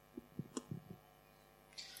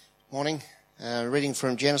Morning. Reading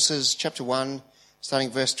from Genesis chapter 1, starting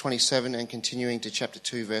verse 27 and continuing to chapter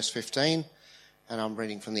 2, verse 15, and I'm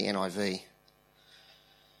reading from the NIV.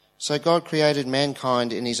 So God created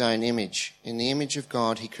mankind in his own image. In the image of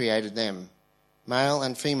God he created them. Male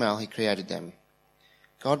and female he created them.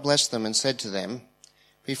 God blessed them and said to them,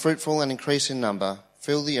 "Be fruitful and increase in number,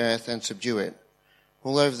 fill the earth and subdue it.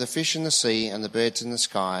 Rule over the fish in the sea and the birds in the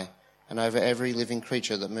sky, and over every living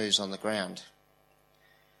creature that moves on the ground."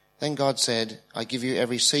 Then God said, "I give you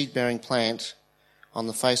every seed-bearing plant on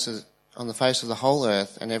the face of the whole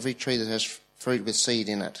earth, and every tree that has fruit with seed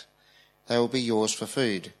in it. They will be yours for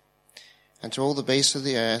food. And to all the beasts of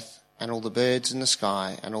the earth, and all the birds in the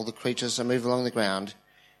sky, and all the creatures that move along the ground,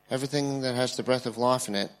 everything that has the breath of life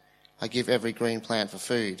in it, I give every green plant for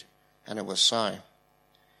food." And it was so.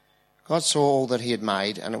 God saw all that he had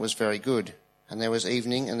made, and it was very good. And there was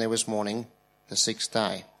evening and there was morning, the sixth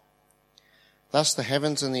day. Thus the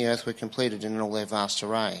heavens and the earth were completed in all their vast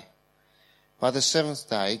array. By the seventh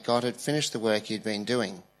day God had finished the work he had been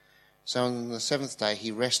doing. So on the seventh day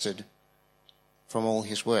he rested from all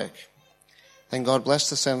his work. Then God blessed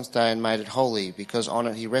the seventh day and made it holy, because on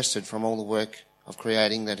it he rested from all the work of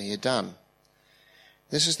creating that he had done.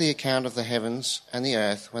 This is the account of the heavens and the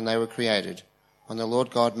earth when they were created, when the Lord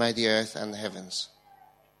God made the earth and the heavens.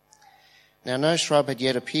 Now no shrub had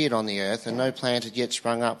yet appeared on the earth, and no plant had yet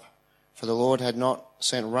sprung up, for the Lord had not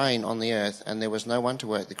sent rain on the earth, and there was no one to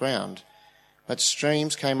work the ground. But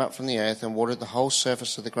streams came up from the earth and watered the whole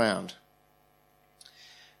surface of the ground.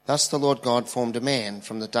 Thus the Lord God formed a man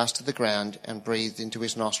from the dust of the ground and breathed into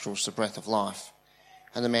his nostrils the breath of life,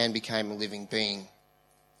 and the man became a living being.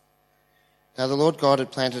 Now the Lord God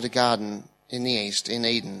had planted a garden in the east, in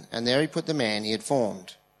Eden, and there he put the man he had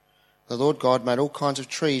formed. The Lord God made all kinds of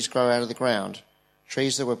trees grow out of the ground,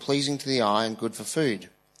 trees that were pleasing to the eye and good for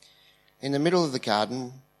food. In the middle of the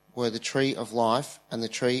garden were the tree of life and the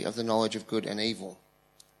tree of the knowledge of good and evil.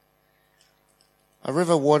 A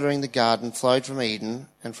river watering the garden flowed from Eden,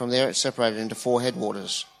 and from there it separated into 4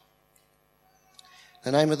 headwaters.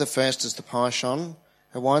 The name of the first is the Pishon.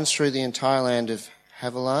 It winds through the entire land of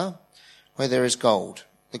Havilah, where there is gold.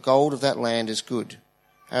 The gold of that land is good.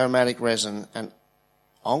 Aromatic resin and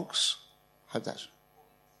onyx,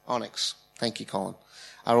 thank you, Colin,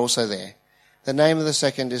 are also there. The name of the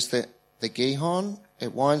second is the Gihon.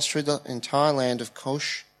 It winds through the entire land of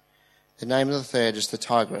Cush. The name of the third is the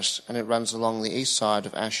Tigris, and it runs along the east side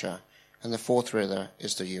of Asher, and the fourth river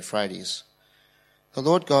is the Euphrates. The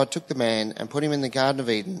Lord God took the man and put him in the Garden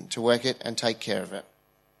of Eden to work it and take care of it.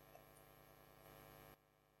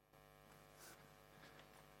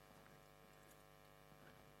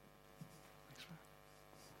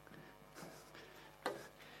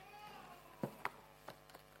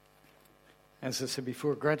 As I said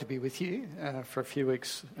before, great to be with you for a few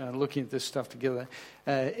weeks looking at this stuff together.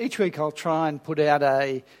 Each week I'll try and put out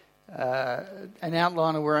an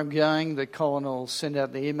outline of where I'm going that Colin will send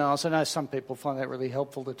out the emails. I know some people find that really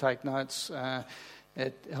helpful to take notes.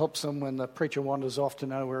 It helps them when the preacher wanders off to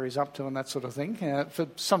know where he's up to and that sort of thing. For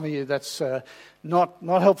some of you that's not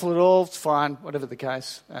helpful at all. It's fine, whatever the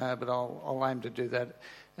case, but I'll aim to do that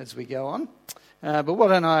as we go on. But why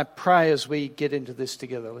don't I pray as we get into this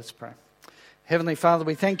together? Let's pray. Heavenly Father,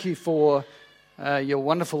 we thank you for your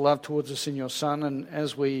wonderful love towards us in your Son, and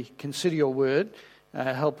as we consider your word,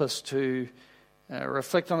 help us to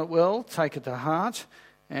reflect on it well, take it to heart,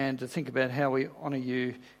 and to think about how we honour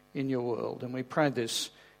you in your world. And we pray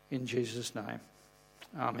this in Jesus' name.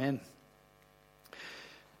 Amen.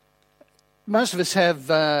 Most of us have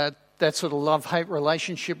that sort of love-hate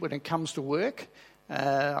relationship when it comes to work.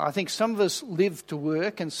 I think some of us live to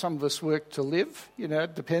work and some of us work to live.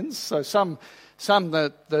 It depends. So some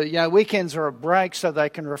the weekends are a break so they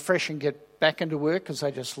can refresh and get back into work because they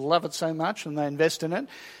just love it so much and they invest in it.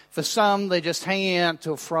 For some, they're just hanging out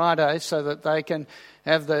till Friday so that they can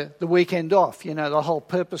have the weekend off. The whole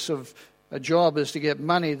purpose of a job is to get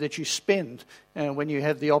money that you spend when you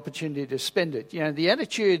have the opportunity to spend it. The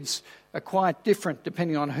attitudes are quite different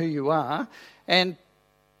depending on who you are. And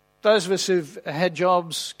those of us who've had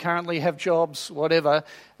jobs, currently have jobs, whatever,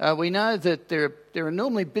 we know that there are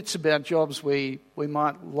normally bits about jobs we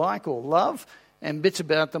might like or love, and bits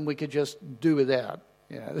about them we could just do without.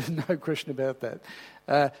 There's no question about that.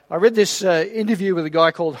 I read this interview with a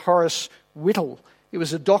guy called Horace Whittle. He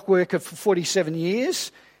was a dock worker for 47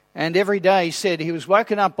 years, and every day he said he was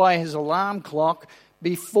woken up by his alarm clock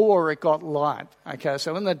before it got light. Okay,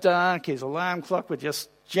 so in the dark, his alarm clock would just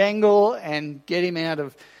jangle and get him out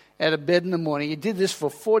of bed in the morning. He did this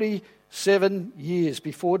for 47 years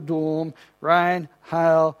before dawn, rain,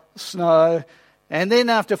 hail, snow, And then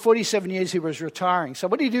after 47 years, he was retiring. So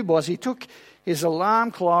what he did was he took his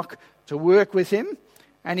alarm clock to work with him,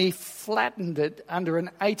 and he flattened it under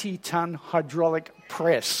an 80-ton hydraulic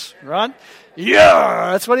press, right?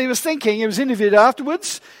 Yeah, that's what he was thinking. He was interviewed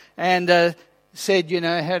afterwards and said,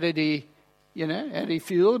 how did he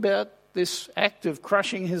feel about this act of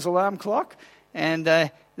crushing his alarm clock? And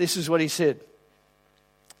this is what he said.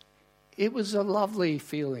 It was a lovely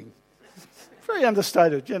feeling. Very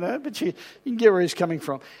understated, but you can get where he's coming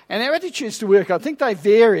from. And our attitudes to work, I think they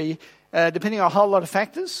vary depending on a whole lot of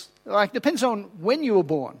factors. Like, depends on when you were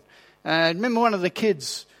born. Remember one of the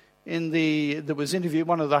kids that was interviewed,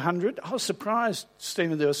 one of the 100. I was surprised,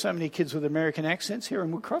 Stephen, there were so many kids with American accents here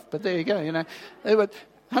in Woodcroft, but there you go, There were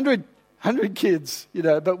 100 kids,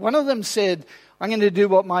 but one of them said, I'm going to do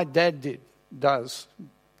what my dad does.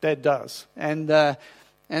 And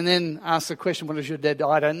then asked the question, what does your dad do?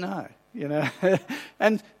 I don't know,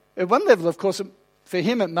 And at one level, of course, for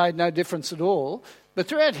him it made no difference at all. But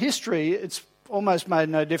throughout history, it's almost made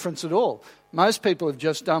no difference at all. Most people have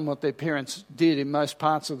just done what their parents did in most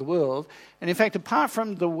parts of the world. And in fact, apart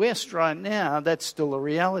from the West right now, that's still a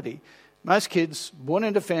reality. Most kids born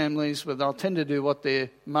into families where they'll tend to do what their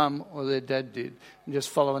mum or their dad did and just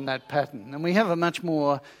follow in that pattern. And we have a much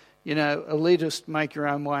more, elitist, make your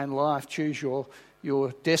own way in life, choose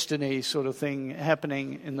your destiny sort of thing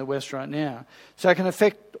happening in the West right now. So it can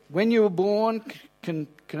affect when you were born, can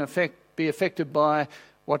be affected by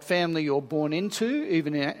what family you're born into,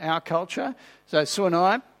 even in our culture. So Sue and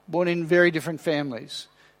I, born in very different families.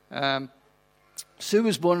 Sue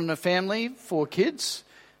was born in a family, 4 kids,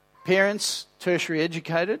 parents tertiary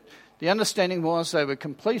educated. The understanding was they would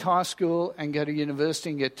complete high school and go to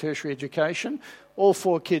university and get tertiary education. All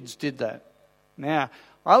 4 kids did that. Now,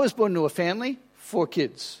 I was born into a family, 4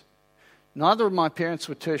 kids. Neither of my parents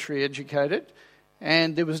were tertiary educated,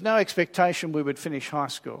 and there was no expectation we would finish high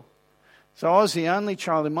school. So I was the only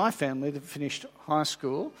child in my family that finished high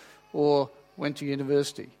school or went to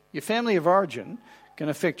university. Your family of origin can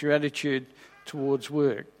affect your attitude towards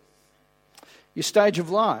work. Your stage of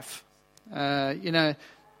life, whether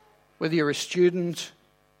you're a student,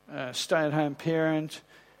 a stay-at-home parent,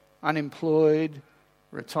 unemployed,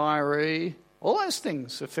 retiree, all those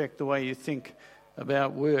things affect the way you think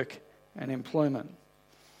about work and employment.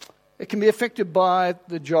 It can be affected by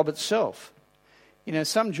the job itself.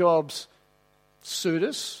 Some jobs suit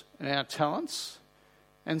us and our talents,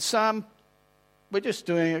 and some we're just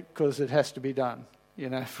doing it because it has to be done,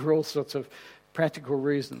 for all sorts of practical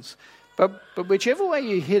reasons. But whichever way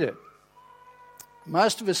you hit it,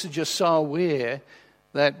 most of us are just so aware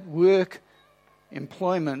that work,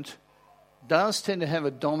 employment, does tend to have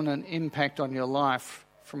a dominant impact on your life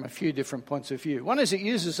from a few different points of view. One is it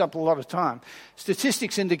uses up a lot of time.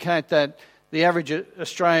 Statistics indicate that the average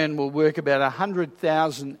Australian will work about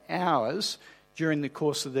 100,000 hours during the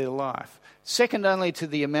course of their life, second only to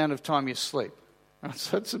the amount of time you sleep.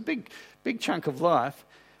 So it's a big chunk of life.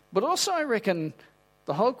 But also I reckon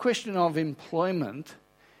the whole question of employment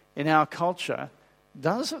in our culture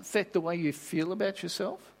does affect the way you feel about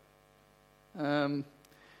yourself. When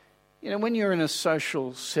you're in a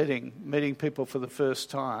social setting, meeting people for the first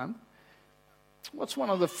time, what's one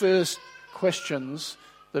of the first questions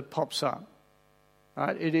that pops up?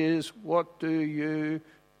 Right? It is, what do you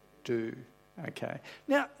do? Okay.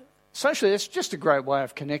 Now, socially, it's just a great way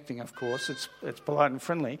of connecting, of course. It's polite and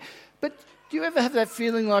friendly. But do you ever have that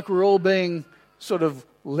feeling like we're all being sort of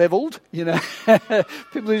levelled?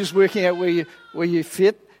 People are just working out where you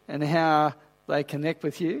fit and how they connect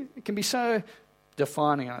with you. It can be so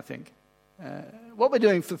defining, I think. What we're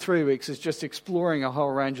doing for 3 weeks is just exploring a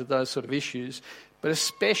whole range of those sort of issues, but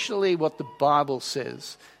especially what the Bible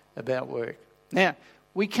says about work. Now,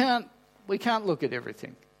 we can't look at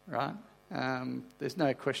everything, right? There's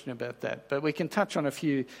no question about that. But we can touch on a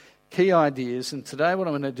few key ideas. And today what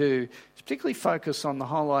I'm going to do is particularly focus on the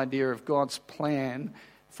whole idea of God's plan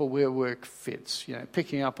for where work fits,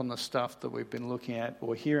 picking up on the stuff that we've been looking at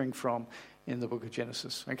or hearing from in the book of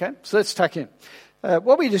Genesis. Okay, so let's tuck in.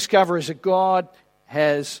 What we discover is that God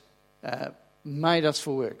has made us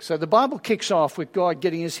for work. So the Bible kicks off with God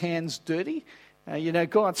getting his hands dirty.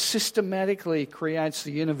 God systematically creates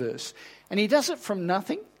the universe. And he does it from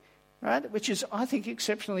nothing, right? Which is, I think,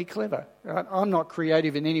 exceptionally clever. Right? I'm not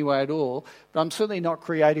creative in any way at all, but I'm certainly not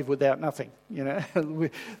creative without nothing.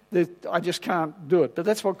 I just can't do it. But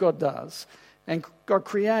that's what God does. And God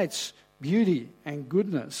creates beauty and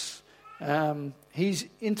goodness. He's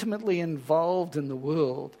intimately involved in the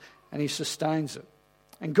world and he sustains it.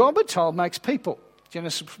 And God, we're told, makes people.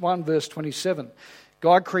 Genesis 1 verse 27.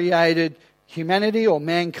 God created humanity or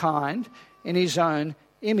mankind in his own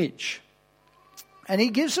image. And he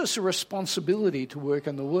gives us a responsibility to work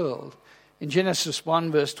in the world. In Genesis 1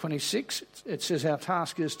 verse 26, it says our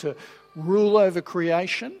task is to rule over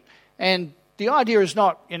creation. And the idea is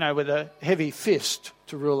not, with a heavy fist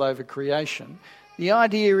to rule over creation. The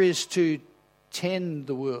idea is to tend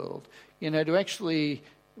the world, to actually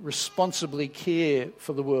responsibly care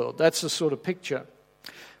for the world. That's the sort of picture.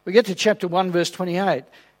 We get to chapter 1 verse 28,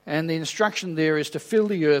 and the instruction there is to fill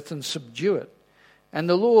the earth and subdue it. And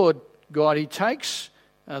the Lord God, he takes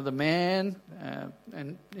the man,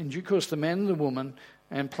 and in due course the man and the woman,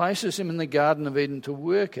 and places him in the Garden of Eden to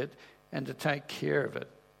work it and to take care of it.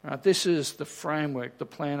 Right? This is the framework, the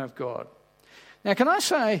plan of God. Now, can I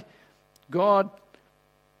say God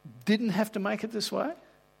didn't have to make it this way?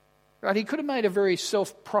 Right? He could have made a very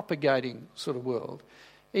self-propagating sort of world.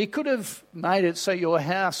 He could have made it so your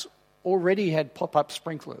house already had pop-up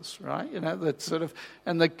sprinklers, right? That sort of,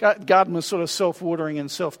 and the garden was sort of self-watering and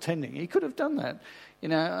self-tending. He could have done that.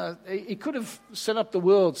 He could have set up the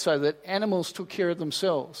world so that animals took care of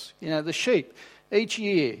themselves. The sheep, each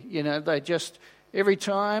year, they just, every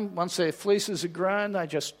time, once their fleeces are grown, they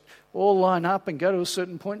just all line up and go to a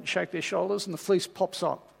certain point and shake their shoulders, and the fleece pops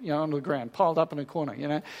up, onto the ground, piled up in a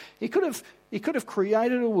corner. He could have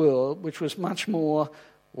created a world which was much more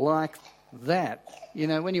like that.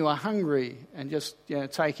 When you were hungry and just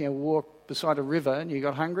taking a walk beside a river and you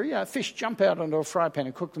got hungry, fish jump out onto a fry pan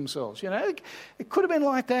and cook themselves. It could have been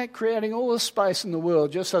like that, creating all the space in the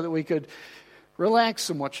world just so that we could relax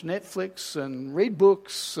and watch Netflix and read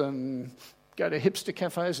books and go to hipster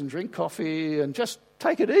cafes and drink coffee and just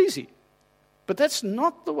take it easy. But that's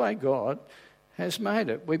not the way God has made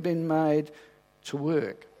it. We've been made to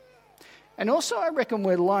work. And also I reckon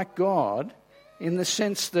we're like God in the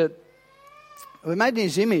sense that we're made in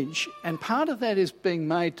his image, and part of that is being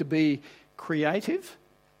made to be creative.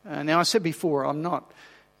 Now, I said before, I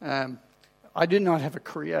do not have a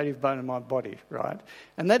creative bone in my body, right?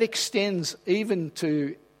 And that extends even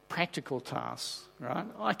to practical tasks, right?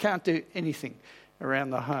 I can't do anything around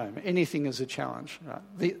the home. Anything is a challenge,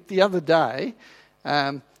 right? The other day,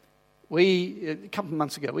 a couple of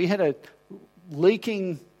months ago, we had a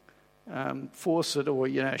leaking faucet or,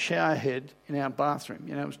 shower head in our bathroom.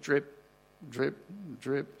 It was drip, drip,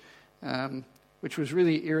 drip, which was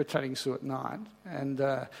really irritating so at night. And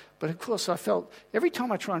but of course I felt every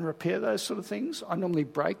time I try and repair those sort of things, I normally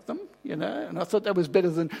break them, and I thought that was better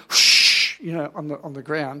than whoosh, on the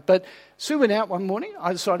ground. But Sue went out one morning.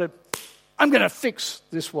 I decided I'm going to fix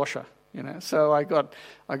this washer, So I got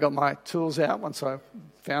my tools out once I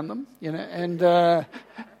found them, and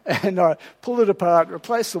I pulled it apart,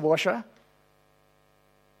 replaced the washer,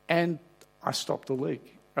 and I stopped the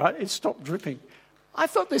leak. Right? It stopped dripping. I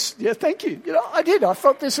felt this, thank you. I did. I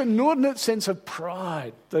felt this inordinate sense of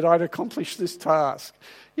pride that I'd accomplished this task.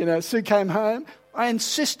 Sue came home. I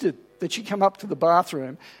insisted that she come up to the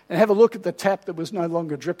bathroom and have a look at the tap that was no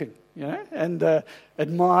longer dripping, and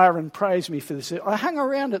admire and praise me for this. I hung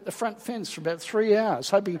around at the front fence for about 3 hours,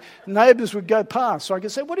 hoping neighbours would go past so I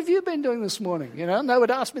could say, "What have you been doing this morning?" And they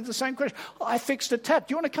would ask me the same question. "I fixed a tap.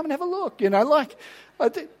 Do you want to come and have a look?"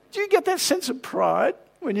 Do you get that sense of pride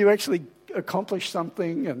when you actually accomplish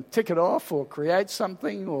something and tick it off, or create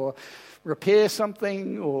something, or repair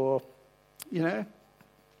something, or,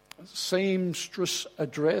 seamstress a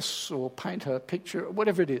dress, or paint a picture,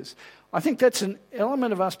 whatever it is? I think that's an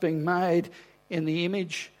element of us being made in the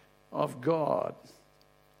image of God.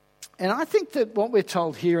 And I think that what we're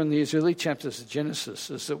told here in these early chapters of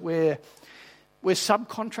Genesis is that we're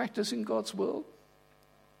subcontractors in God's world.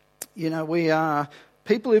 We are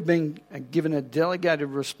people who've been given a delegated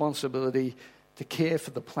responsibility to care for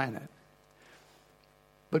the planet.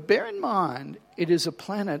 But bear in mind, it is a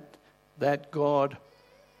planet that God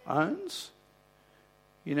owns.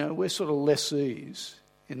 We're sort of lessees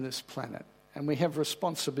in this planet, and we have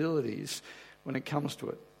responsibilities when it comes to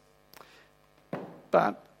it.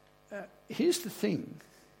 But here's the thing.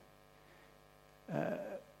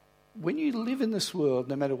 When you live in this world,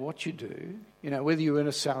 no matter what you do, whether you earn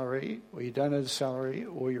a salary or you don't earn a salary,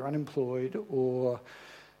 or you're unemployed or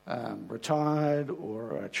retired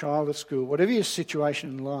or a child at school, whatever your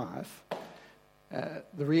situation in life,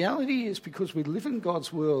 the reality is because we live in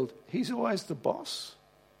God's world, he's always the boss.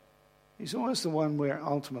 He's always the one we're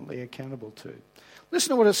ultimately accountable to.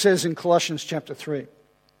 Listen to what it says in Colossians chapter 3.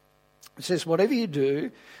 It says, "Whatever you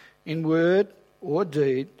do, in word or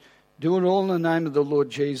deed, do it all in the name of the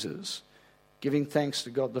Lord Jesus, giving thanks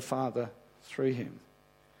to God the Father through him."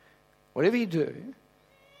 Whatever you do,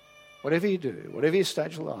 whatever your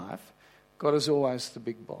stage of life, God is always the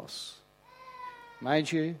big boss.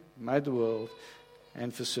 Made you, made the world,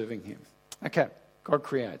 and for serving him. Okay, God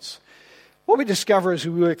creates. What we discover as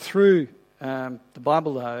we work through the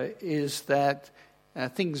Bible, though, is that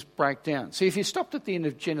things break down. See, if you stopped at the end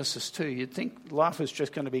of Genesis 2, you'd think life was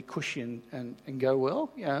just going to be cushy and go well,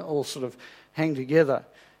 all sort of hang together.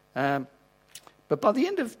 But by the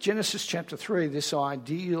end of Genesis chapter 3, this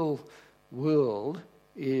ideal world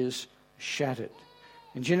is shattered.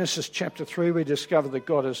 In Genesis chapter 3, we discover that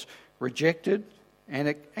God is rejected,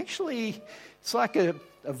 and it's like a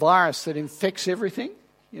virus that infects everything.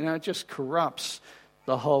 It just corrupts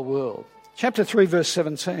the whole world. Chapter 3, verse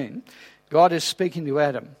 17, God is speaking to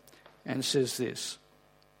Adam and says this.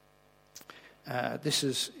 This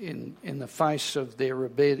is in the face of their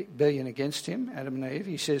rebellion against him, Adam and Eve.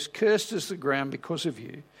 He says, "Cursed is the ground because of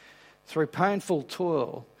you. Through painful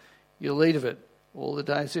toil, you'll eat of it all the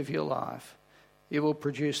days of your life. It will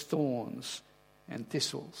produce thorns and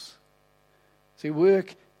thistles." See,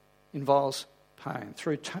 work involves pain.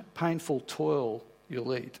 Through painful toil,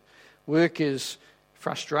 you'll eat. Work is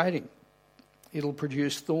frustrating. It'll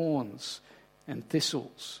produce thorns and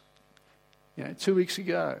thistles. 2 weeks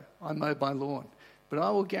ago, I mowed my lawn. But I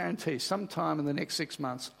will guarantee sometime in the next 6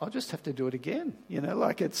 months, I'll just have to do it again.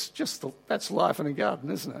 It's just, that's life in a garden,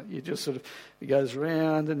 isn't it? You just it goes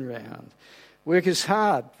round and round. Work is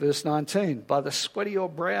hard, verse 19. By the sweat of your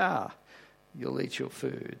brow, you'll eat your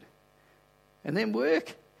food. And then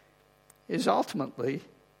work is ultimately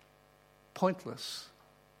pointless.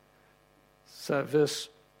 So verse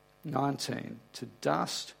 19, to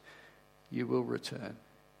dust you will return.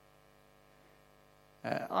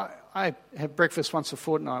 I have breakfast once a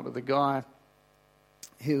fortnight with a guy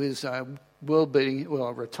who is a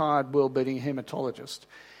retired world-beating hematologist.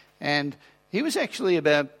 And he was actually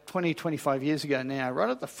about 20, 25 years ago now, right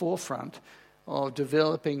at the forefront of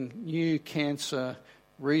developing new cancer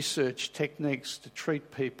research techniques to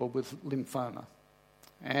treat people with lymphoma.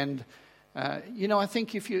 And, I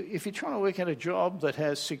think if you're trying to work out a job that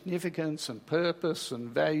has significance and purpose and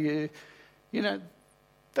value,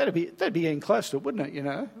 that'd be getting close to it, wouldn't it?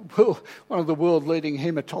 One of the world-leading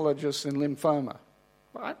hematologists in lymphoma,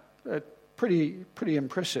 right? Pretty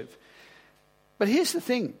impressive. But here's the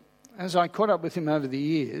thing: as I caught up with him over the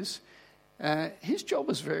years, his job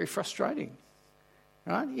was very frustrating.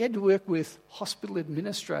 Right? He had to work with hospital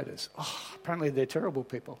administrators. Apparently they're terrible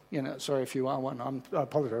people. Sorry if you are one. I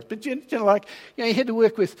apologise. But he had to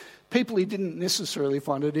work with people he didn't necessarily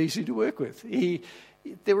find it easy to work with.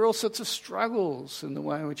 There were all sorts of struggles in the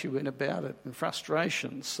way in which he went about it and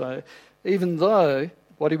frustrations. So even though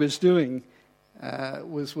what he was doing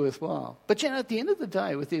was worthwhile. But at the end of the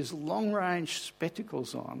day, with his long-range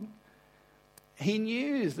spectacles on, he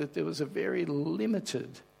knew that there was a very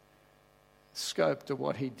limited scope to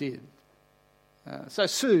what he did. So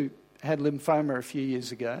Sue had lymphoma a few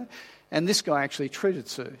years ago, and this guy actually treated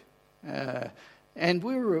Sue. And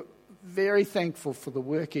we were very thankful for the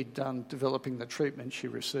work he'd done developing the treatment she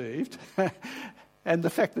received and the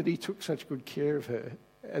fact that he took such good care of her,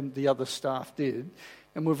 and the other staff did,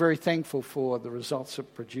 and we're very thankful for the results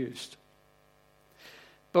it produced.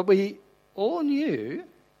 But we all knew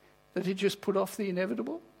that he just put off the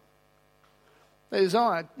inevitable.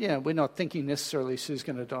 We're not thinking necessarily Sue's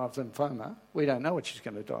going to die of lymphoma. We don't know what she's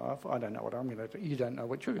going to die of. I don't know what I'm going to do. You don't know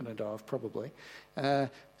what you're going to die of, probably.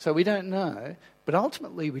 So we don't know. But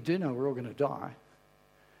ultimately, we do know we're all going to die.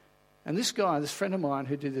 And this guy, this friend of mine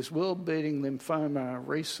who did this world-beating lymphoma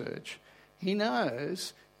research, he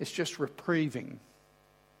knows it's just reprieving.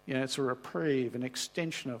 It's a reprieve, an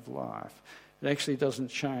extension of life. It actually doesn't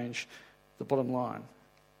change the bottom line.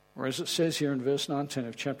 Whereas it says here in verse 19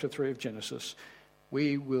 of chapter 3 of Genesis,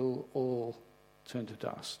 we will all turn to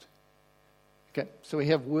dust. Okay, so we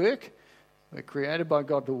have work. We're created by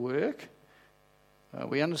God to work.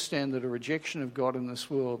 We understand that a rejection of God in this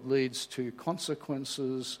world leads to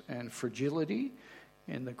consequences and fragility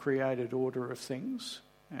in the created order of things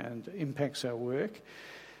and impacts our work.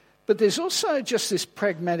 But there's also just this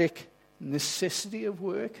pragmatic necessity of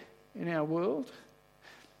work in our world.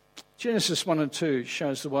 Genesis 1 and 2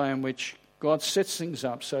 shows the way in which God sets things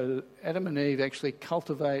up so that Adam and Eve actually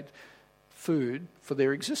cultivate food for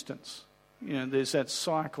their existence. There's that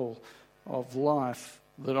cycle of life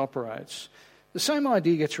that operates. The same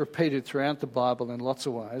idea gets repeated throughout the Bible in lots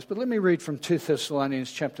of ways, but let me read from 2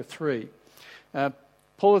 Thessalonians chapter 3.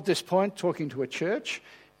 Paul at this point talking to a church,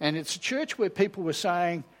 and it's a church where people were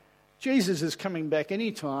saying, Jesus is coming back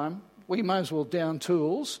anytime, we may as well down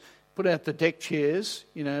tools, put out the deck chairs,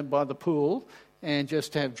 by the pool, and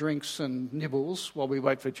just have drinks and nibbles while we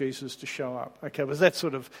wait for Jesus to show up. Okay, it was that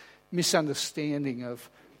sort of misunderstanding of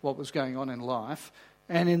what was going on in life.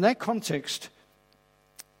 And in that context,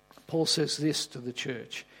 Paul says this to the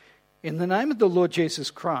church: in the name of the Lord Jesus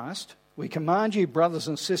Christ, We command you, brothers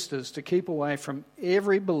and sisters, to keep away from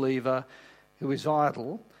every believer who is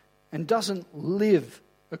idle and doesn't live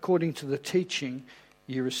according to the teaching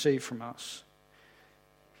you receive from us.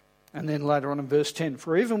 And then later on in verse 10,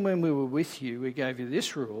 for even when we were with you, we gave you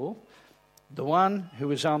this rule: the one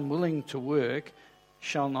who is unwilling to work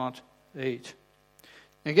shall not eat.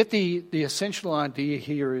 Now get the essential idea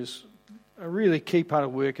here is a really key part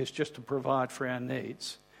of work is just to provide for our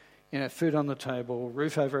needs. Food on the table,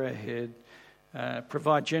 roof over our head,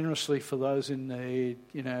 provide generously for those in need,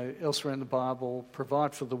 elsewhere in the Bible,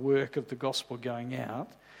 provide for the work of the gospel going out.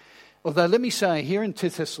 Although let me say, here in 2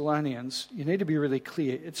 Thessalonians, you need to be really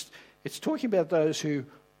clear. It's talking about those who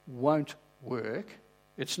won't work.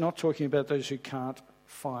 It's not talking about those who can't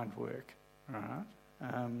find work. All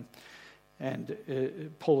right?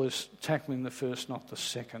 Paul is tackling the first, not the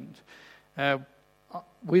second.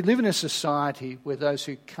 We live in a society where those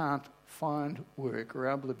who can't find work are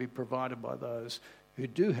able to be provided by those who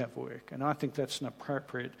do have work. And I think that's an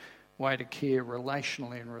appropriate way to care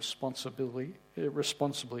relationally and responsibly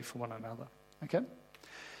for one another. Okay?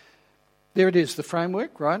 There it is, the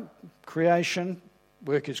framework, right? Creation,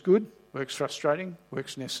 work is good, work's frustrating,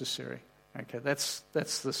 work's necessary. Okay, that's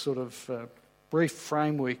the sort of brief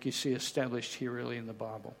framework you see established here early in the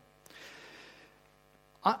Bible.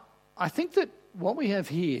 I think that what we have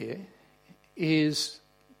here is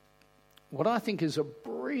what I think is a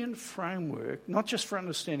brilliant framework, not just for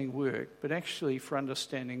understanding work, but actually for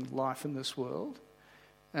understanding life in this world.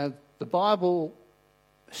 The Bible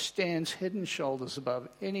stands head and shoulders above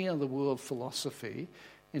any other world philosophy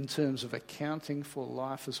in terms of accounting for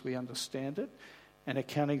life as we understand it and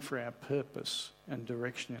accounting for our purpose and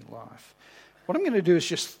direction in life. What I'm going to do is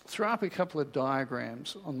just throw up a couple of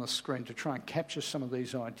diagrams on the screen to try and capture some of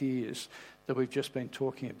these ideas that we've just been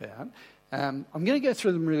talking about. I'm going to go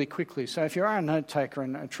through them really quickly. So if you are a note taker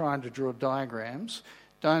and are trying to draw diagrams,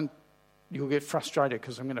 you'll get frustrated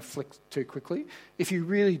because I'm going to flick too quickly. If you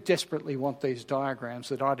really desperately want these diagrams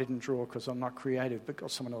that I didn't draw because I'm not creative but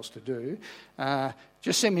got someone else to do,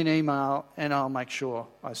 just send me an email and I'll make sure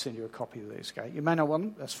I send you a copy of these. Okay? You may not want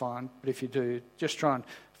them, that's fine, but if you do, just try and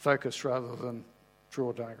focus rather than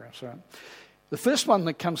draw diagrams. Right? The first one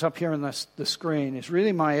that comes up here on the screen is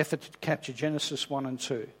really my effort to capture Genesis 1 and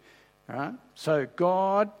 2. All right? So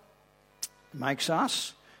God makes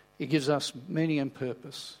us, He gives us meaning and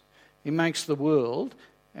purpose. He makes the world,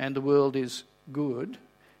 and the world is good,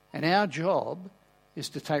 and our job is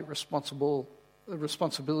to take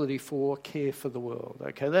responsibility for care for the world.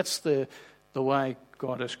 Okay, that's the way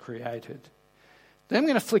God has created. Then I'm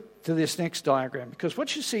going to flick to this next diagram, because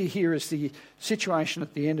what you see here is the situation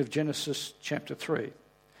at the end of Genesis chapter 3.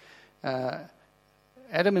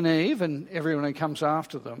 Adam and Eve and everyone who comes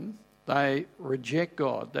after them, they reject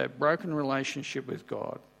God. They've broken relationship with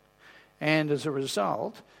God. And as a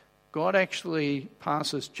result, God actually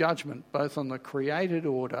passes judgment both on the created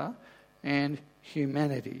order and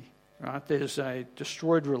humanity. Right? There's a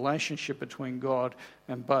destroyed relationship between God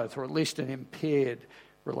and both, or at least an impaired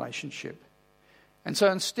relationship. And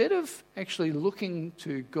so instead of actually looking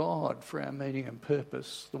to God for our meaning and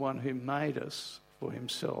purpose, the one who made us for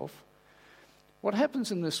Himself, what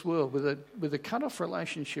happens in this world with a cut-off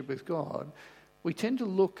relationship with God, we tend to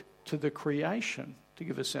look to the creation to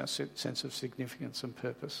give us our sense of significance and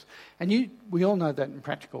purpose. And we all know that in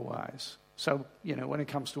practical ways. So, when it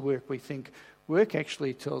comes to work, we think work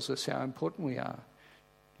actually tells us how important we are.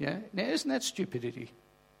 Yeah? Now, isn't that stupidity?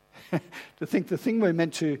 To think the thing we're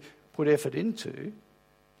meant to put effort into,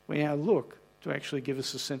 we now look to actually give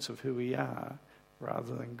us a sense of who we are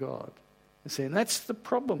rather than God. You see, and that's the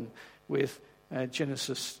problem with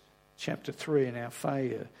Genesis chapter 3 and our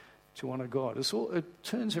failure to honour God. It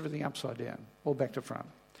turns everything upside down, all back to front.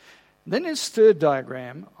 Then this third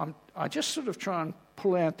diagram, I just sort of try and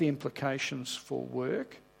pull out the implications for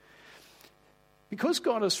work. Because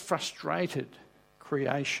God has frustrated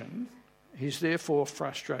creation, He's therefore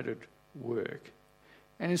frustrated work.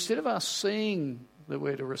 And instead of us seeing that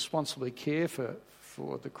we're to responsibly care for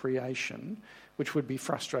the creation, which would be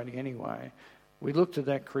frustrating anyway, we look to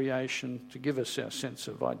that creation to give us our sense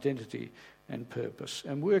of identity and purpose.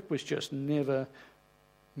 And work was just never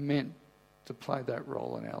meant to play that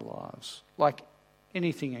role in our lives. Like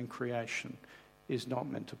anything in creation is not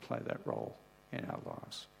meant to play that role in our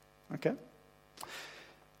lives. Okay?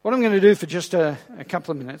 What I'm going to do for just a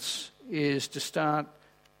couple of minutes is to start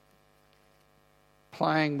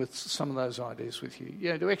playing with some of those ideas with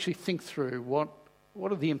you. To actually think through what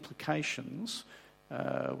are the implications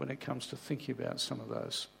when it comes to thinking about some of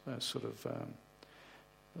those sort of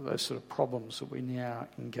problems that we now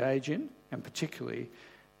engage in, and particularly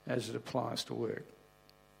as it applies to work.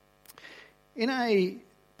 In a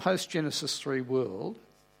post-Genesis 3 world,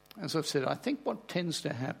 as I've said, I think what tends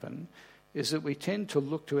to happen is that we tend to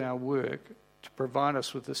look to our work to provide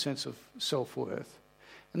us with a sense of self-worth.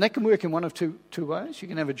 And that can work in one of two ways. You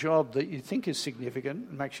can have a job that you think is significant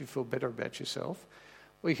and makes you feel better about yourself,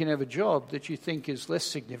 or you can have a job that you think is less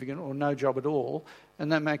significant or no job at all,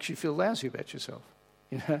 and that makes you feel lousy about yourself.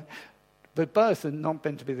 You know? But both are not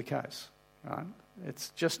meant to be the case. Right? It's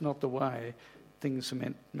just not the way things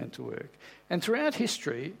are meant to work. And throughout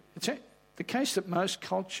history, it's the case that most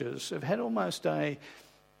cultures have had almost a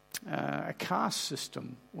caste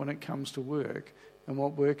system when it comes to work and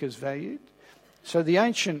what work is valued. So the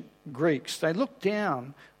ancient Greeks, they looked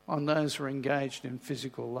down on those who were engaged in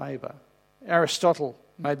physical labour. Aristotle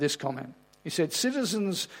made this comment. He said,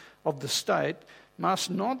 "Citizens of the state must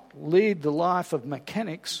not lead the life of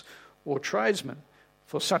mechanics or tradesmen,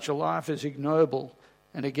 for such a life is ignoble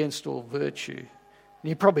and against all virtue." And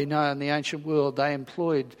you probably know in the ancient world they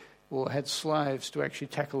employed or had slaves to actually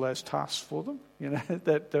tackle those tasks for them. You know,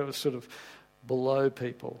 that was sort of below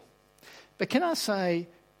people. But can I say,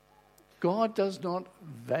 God does not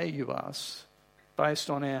value us based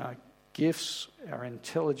on our gifts, our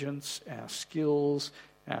intelligence, our skills,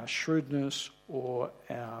 our shrewdness, or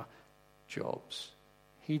our jobs.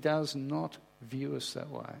 He does not view us that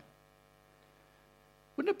way.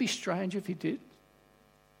 Wouldn't it be strange if he did?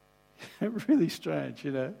 Really strange,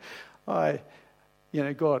 you know.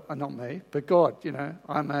 God, not me, but God, you know,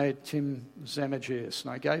 I made Tim Zamagius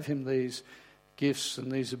and I gave him these gifts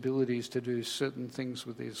and these abilities to do certain things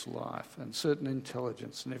with his life and certain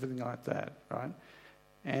intelligence and everything like that, right?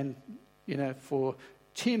 And, you know, for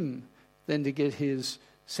Tim then to get his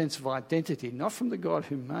sense of identity, not from the God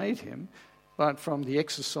who made him, but from the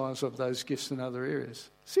exercise of those gifts in other areas.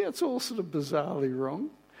 See, it's all sort of bizarrely wrong.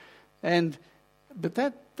 But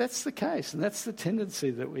that's the case, and that's the tendency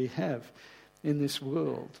that we have in this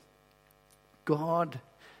world. God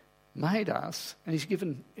made us, and he's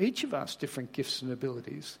given each of us different gifts and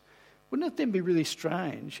abilities. Wouldn't it then be really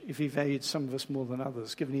strange if he valued some of us more than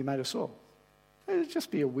others, given he made us all? It would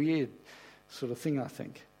just be a weird sort of thing, I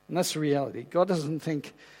think. And that's the reality. God doesn't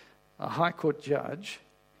think a High Court judge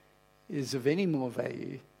is of any more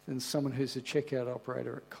value than someone who's a checkout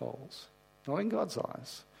operator at Coles. Not in God's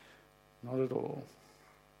eyes. Not at all.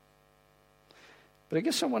 But I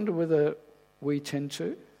guess I wonder whether we tend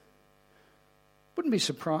to. Wouldn't be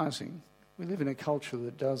surprising. We live in a culture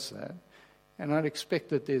that does that. And I'd expect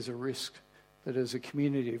that there's a risk that as a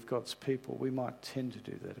community of God's people, we might tend to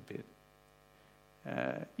do that a bit.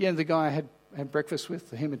 The guy I had breakfast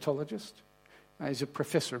with, the hematologist, he's a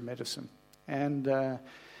professor of medicine. And I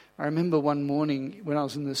remember one morning when I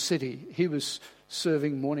was in the city, he was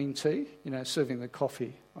serving morning tea, serving the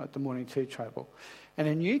coffee at the morning tea table. And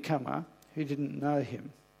a newcomer who didn't know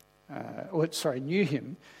him, knew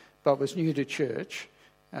him, but was new to church,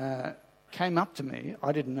 came up to me.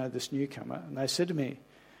 I didn't know this newcomer. And they said to me,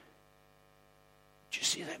 "Did you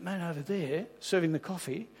see that man over there serving the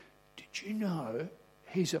coffee? Did you know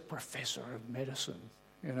he's a professor of medicine?"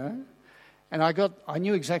 And I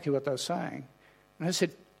knew exactly what they were saying. And I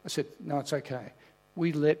said, "No, it's okay.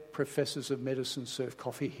 We let professors of medicine serve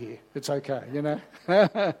coffee here. It's okay,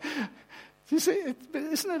 You see,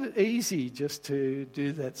 isn't it easy just to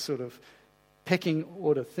do that sort of pecking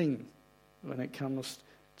order thing when it comes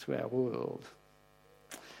to our world?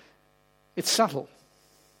 It's subtle.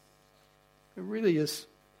 It really is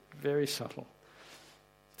very subtle.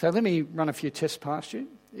 So let me run a few tests past you.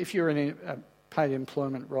 If you're in a paid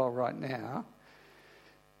employment role right now,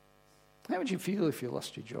 how would you feel if you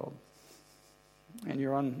lost your job and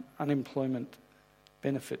you're on unemployment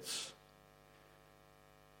benefits?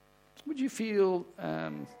 Would you feel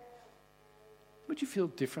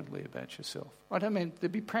differently about yourself? I don't mean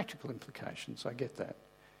there'd be practical implications, I get that.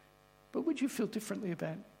 But would you feel differently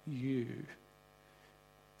about you?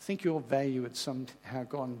 Think your value had somehow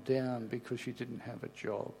gone down because you didn't have a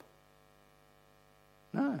job?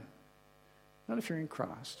 No, not if you're in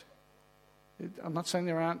Christ. I'm not saying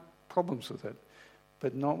there aren't problems with it,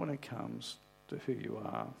 but not when it comes to who you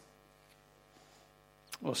are.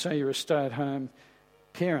 Or say you're a stay-at-home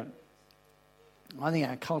parent. I think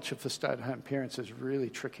our culture for stay-at-home parents is really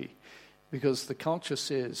tricky because the culture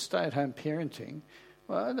says stay-at-home parenting,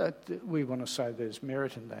 well, we want to say there's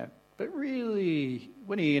merit in that, but really,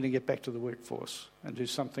 when are you going to get back to the workforce and do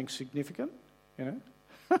something significant?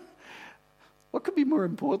 What could be more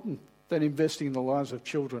important than investing in the lives of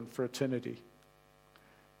children for eternity?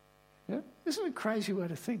 Isn't it a crazy way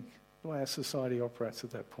to think, the way our society operates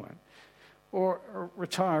at that point? Or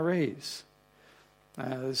retirees.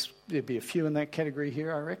 There'd be a few in that category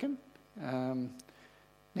here, I reckon.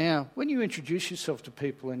 Now, when you introduce yourself to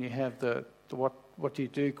people and you have the what do you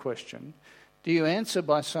do question, do you answer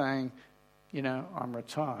by saying, I'm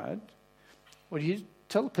retired, or do you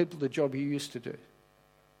tell people the job you used to do?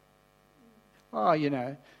 Oh, it's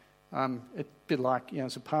a bit like,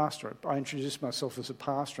 as a pastor. I introduce myself as a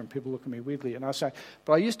pastor and people look at me weirdly and I say,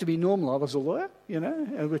 but I used to be normal. I was a lawyer,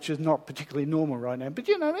 which is not particularly normal right now. But,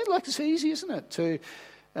 it's easy, isn't it, to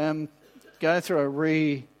go through a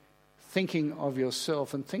rethinking of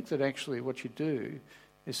yourself and think that actually what you do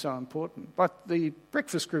is so important. But the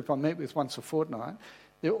breakfast group I meet with once a fortnight,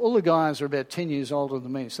 all the guys are about 10 years older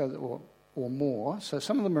than me, or more. So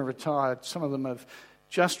some of them are retired, some of them have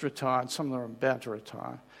just retired, some of them are about to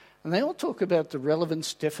retire. And they all talk about the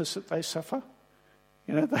relevance deficit they suffer.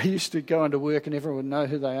 They used to go into work and everyone would know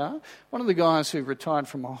who they are. One of the guys who retired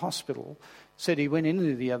from a hospital said he went in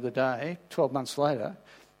there the other day, 12 months later,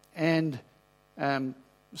 and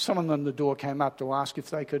someone on the door came up to ask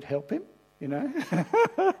if they could help him, they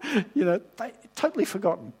totally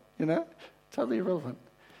forgotten, totally irrelevant.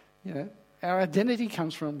 Our identity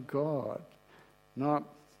comes from God, not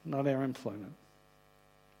our employment.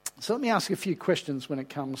 So let me ask you a few questions when it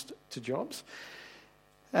comes to jobs.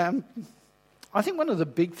 I think one of the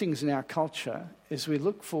big things in our culture is we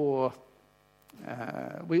look for,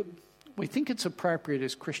 we think it's appropriate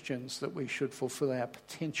as Christians that we should fulfill our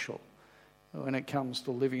potential when it comes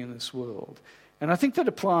to living in this world. And I think that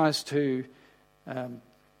applies to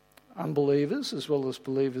unbelievers as well as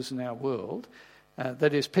believers in our world.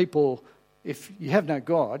 That is, people, if you have no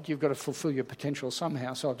God, you've got to fulfill your potential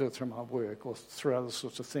somehow, so I'll do it through my work or through other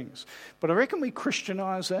sorts of things. But I reckon we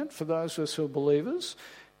Christianise that for those of us who are believers,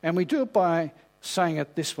 and we do it by saying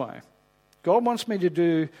it this way. God wants me to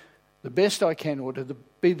do the best I can, or to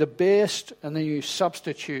be the best, and then you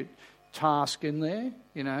substitute task in there,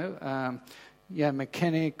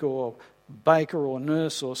 mechanic or baker or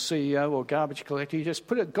nurse or CEO or garbage collector. You just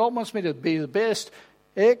put it, God wants me to be the best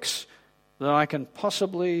X that I can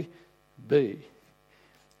possibly be.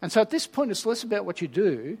 And so at this point it's less about what you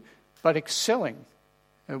do, but excelling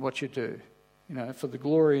at what you do, for the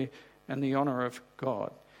glory and the honour of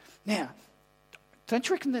God. Now, don't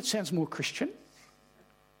you reckon that sounds more Christian?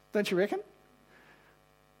 Don't you reckon?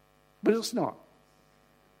 But it's not.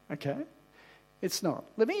 Okay? It's not.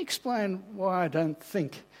 Let me explain why I don't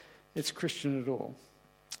think it's Christian at all.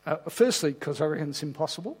 Firstly, because I reckon it's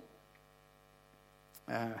impossible.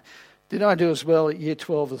 Did I do as well at year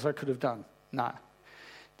 12 as I could have done? No.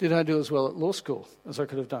 Did I do as well at law school as I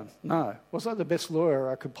could have done? No. Was I the best lawyer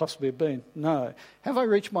I could possibly have been? No. Have I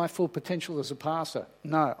reached my full potential as a pastor?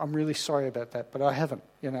 No. I'm really sorry about that, but I haven't.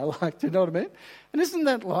 Do you know what I mean? And isn't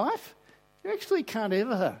that life? You actually can't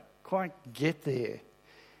ever quite get there.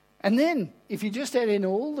 And then, if you just add in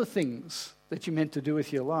all the things that you're meant to do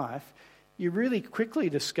with your life, you really quickly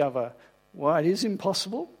discover why it is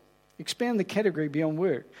impossible. Expand the category beyond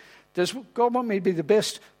work. Does God want me to be the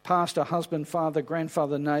best pastor, husband, father,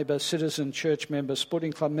 grandfather, neighbour, citizen, church member,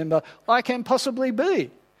 sporting club member I can possibly be?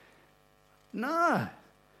 No.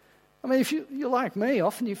 I mean, if you're like me,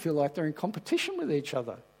 often you feel like they're in competition with each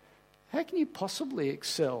other. How can you possibly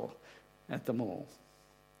excel at them all?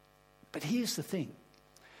 But here's the thing.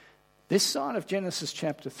 This side of Genesis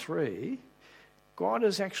chapter 3, God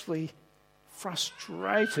has actually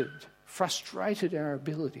frustrated our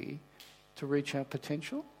ability to reach our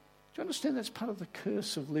potential. Do you understand that's part of the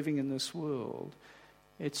curse of living in this world?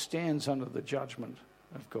 It stands under the judgment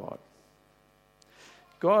of God.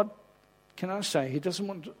 God, can I say, He doesn't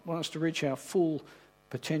want us to reach our full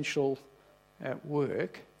potential at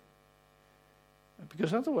work,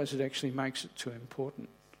 because otherwise it actually makes it too important,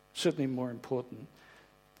 certainly more important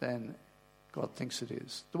than God thinks it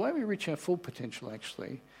is. The way we reach our full potential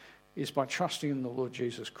actually is by trusting in the Lord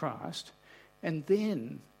Jesus Christ, and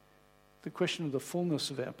then the question of the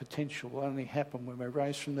fullness of our potential will only happen when we're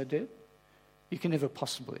raised from the dead. You can never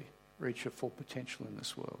possibly reach your full potential in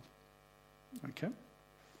this world. Okay?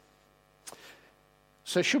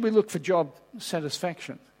 So should we look for job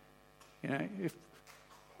satisfaction?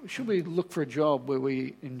 Should we look for a job where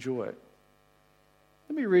we enjoy it?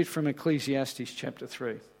 Let me read from Ecclesiastes chapter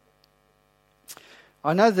 3.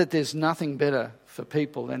 I know that there's nothing better for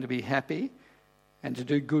people than to be happy and to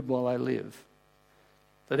do good while they live,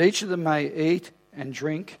 that each of them may eat and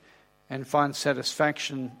drink and find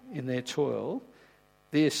satisfaction in their toil.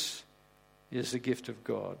 This is the gift of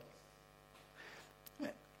God.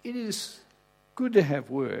 It is good to have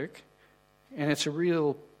work, and it's a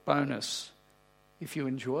real bonus if you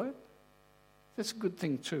enjoy it. That's a good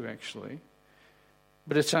thing too, actually.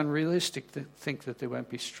 But it's unrealistic to think that there won't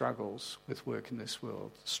be struggles with work in this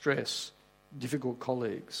world. Stress, difficult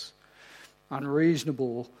colleagues,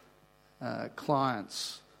 unreasonable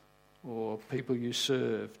clients or people you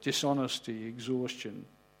serve, dishonesty, exhaustion,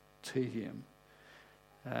 tedium.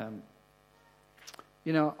 I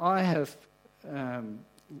have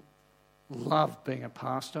loved being a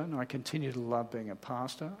pastor, and I continue to love being a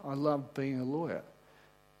pastor. I love being a lawyer.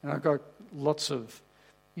 And I got lots of,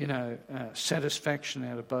 satisfaction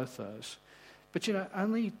out of both those. But,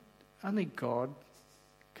 only God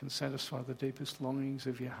can satisfy the deepest longings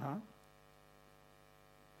of your heart.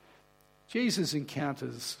 Jesus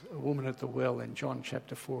encounters a woman at the well in John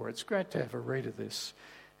chapter 4. It's great to have a read of this.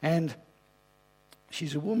 And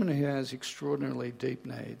she's a woman who has extraordinarily deep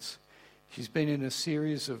needs. She's been in a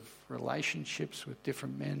series of relationships with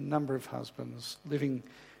different men, a number of husbands, living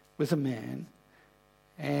with a man.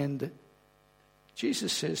 And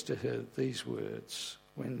Jesus says to her these words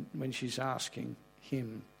when she's asking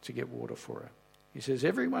him to get water for her. He says,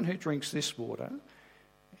 everyone who drinks this water,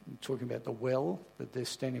 I'm talking about the well that they're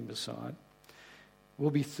standing beside,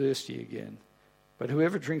 will be thirsty again. But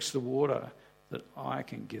whoever drinks the water that I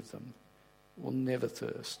can give them will never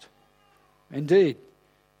thirst. Indeed,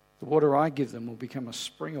 the water I give them will become a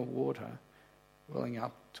spring of water welling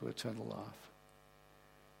up to eternal life.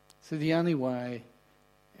 So the only way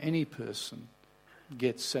any person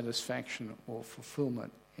gets satisfaction or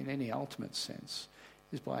fulfillment in any ultimate sense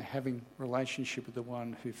is by having relationship with the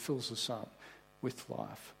one who fills us up with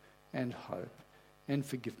life and hope and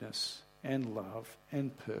forgiveness and love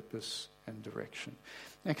and purpose and direction.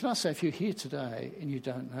 Now, can I say, if you're here today and you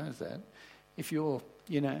don't know that, if you're,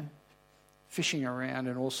 fishing around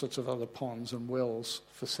in all sorts of other ponds and wells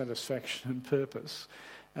for satisfaction and purpose,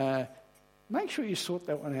 make sure you sort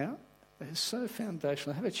that one out. It's so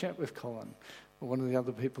foundational. Have a chat with Colin or one of the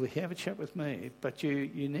other people here. Have a chat with me. But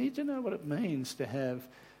you need to know what it means to have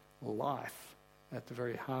life at the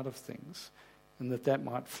very heart of things, and that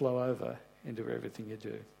might flow over into everything you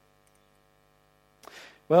do.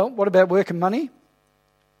 Well, what about work and money?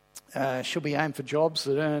 Should we aim for jobs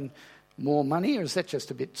that earn more money, or is that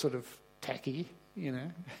just a bit sort of tacky,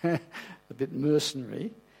 a bit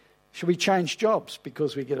mercenary? Should we change jobs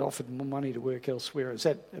because we get offered more money to work elsewhere? Is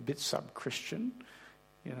that a bit sub-Christian?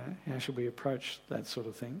 How should we approach that sort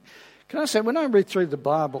of thing? Can I say, when I read through the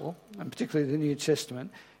Bible, and particularly the New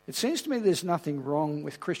Testament, it seems to me there's nothing wrong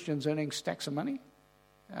with Christians earning stacks of money.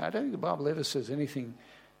 I don't think the Bible ever says anything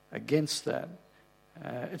against that.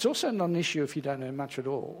 It's also not an issue if you don't earn much at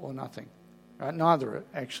all or nothing. Right? Neither are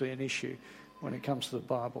actually an issue when it comes to the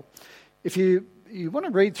Bible. If you want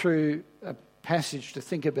to read through a passage to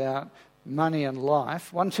think about money and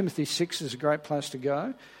life, 1 Timothy 6 is a great place to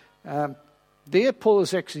go. There, Paul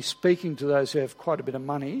is actually speaking to those who have quite a bit of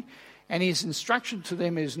money, and his instruction to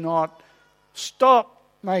them is not stop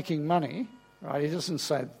making money, right? He doesn't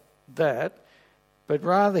say that, but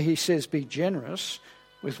rather he says be generous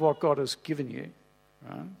with what God has given you,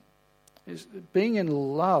 right? Is being in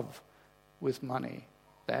love with money,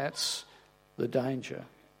 that's the danger.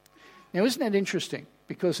 Now, isn't that interesting?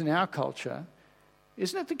 Because in our culture,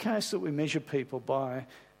 isn't it the case that we measure people by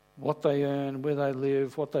what they earn, where they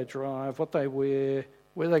live, what they drive, what they wear,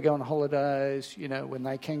 where they go on holidays, when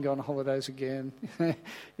they can go on holidays again?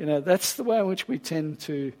 That's the way in which we tend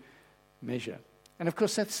to measure. And of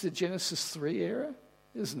course, that's the Genesis 3 era,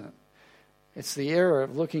 isn't it? It's the era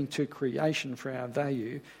of looking to creation for our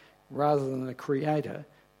value rather than the Creator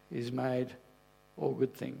who's made all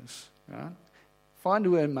good things, right? Find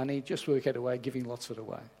to earn money, just work out a way, giving lots of it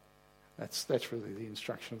away. That's really the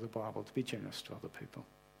instruction of the Bible, to be generous to other people.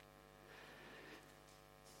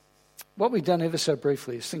 What we've done ever so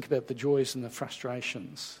briefly is think about the joys and the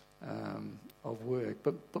frustrations of work,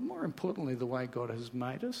 but more importantly, the way God has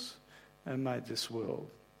made us and made this world.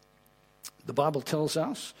 The Bible tells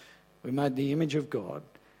us we're made in the image of God,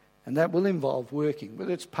 and that will involve working,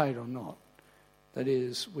 whether it's paid or not. That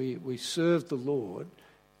is, we serve the Lord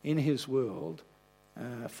in his world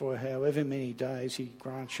for however many days he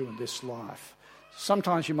grants you in this life.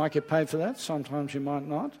 Sometimes you might get paid for that, sometimes you might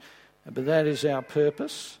not, but that is our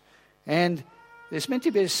purpose. And there's meant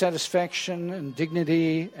to be a satisfaction and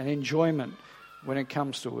dignity and enjoyment when it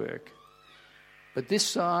comes to work. But this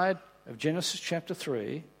side of Genesis chapter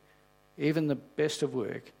 3, even the best of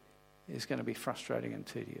work is going to be frustrating and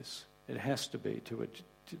tedious. It has to be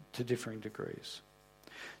to differing degrees.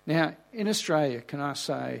 Now, in Australia, can I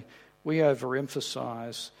say, we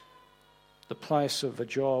overemphasise the place of a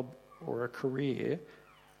job or a career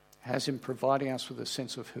has in providing us with a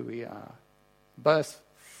sense of who we are, both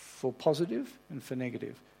for positive and for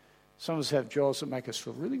negative. Some of us have jobs that make us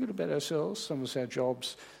feel really good about ourselves. Some of us have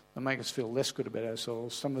jobs that make us feel less good about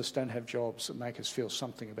ourselves. Some of us don't have jobs that make us feel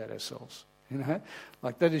something about ourselves. You know,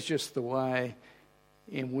 like that is just the way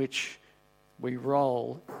in which we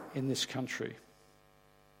roll in this country.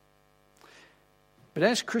 But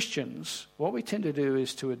as Christians, what we tend to do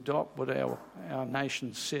is to adopt what our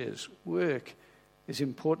nation says. Work is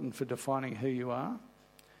important for defining who you are.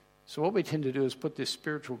 So what we tend to do is put this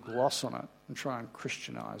spiritual gloss on it and try and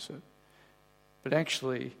Christianize it. But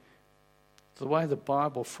actually, the way the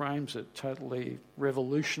Bible frames it totally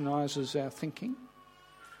revolutionizes our thinking.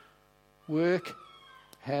 Work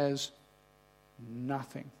has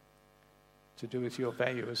nothing to do with your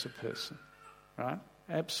value as a person, right?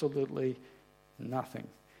 Absolutely nothing.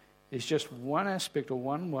 It's just one aspect or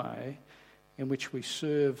one way in which we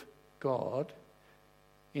serve God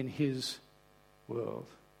in his world.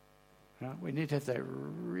 Right? We need to have that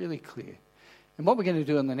really clear. And what we're going to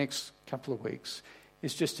do in the next couple of weeks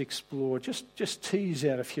is just explore, just tease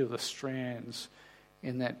out a few of the strands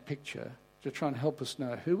in that picture to try and help us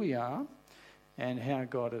know who we are and how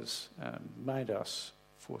God has made us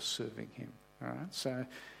for serving him. All right. So,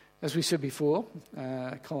 as we said before,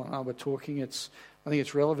 Colin and I were talking. I think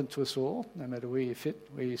it's relevant to us all, no matter where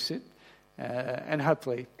you sit, and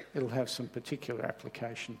hopefully it'll have some particular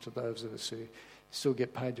application to those of us who still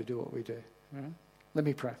get paid to do what we do. All right? Let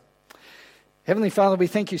me pray. Heavenly Father, we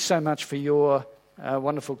thank you so much for your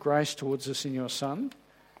wonderful grace towards us in your Son.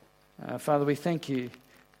 Father, we thank you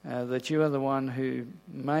that you are the one who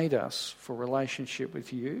made us for relationship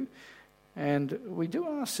with you, and we do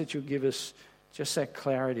ask that you give us just that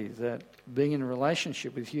clarity that being in a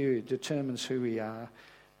relationship with you determines who we are,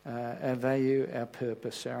 our value, our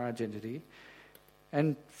purpose, our identity.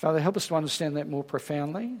 And Father, help us to understand that more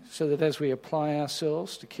profoundly so that as we apply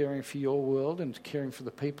ourselves to caring for your world and to caring for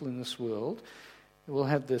the people in this world, we'll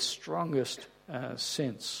have the strongest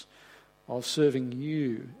sense of serving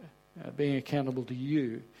you, being accountable to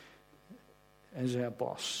you as our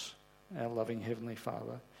boss, our loving Heavenly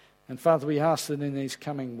Father. And Father, we ask that in these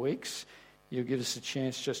coming weeks, you'll give us a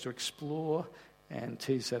chance just to explore and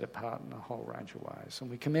tease that apart in a whole range of ways. And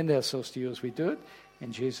we commend ourselves to you as we do it.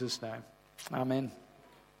 In Jesus' name, amen.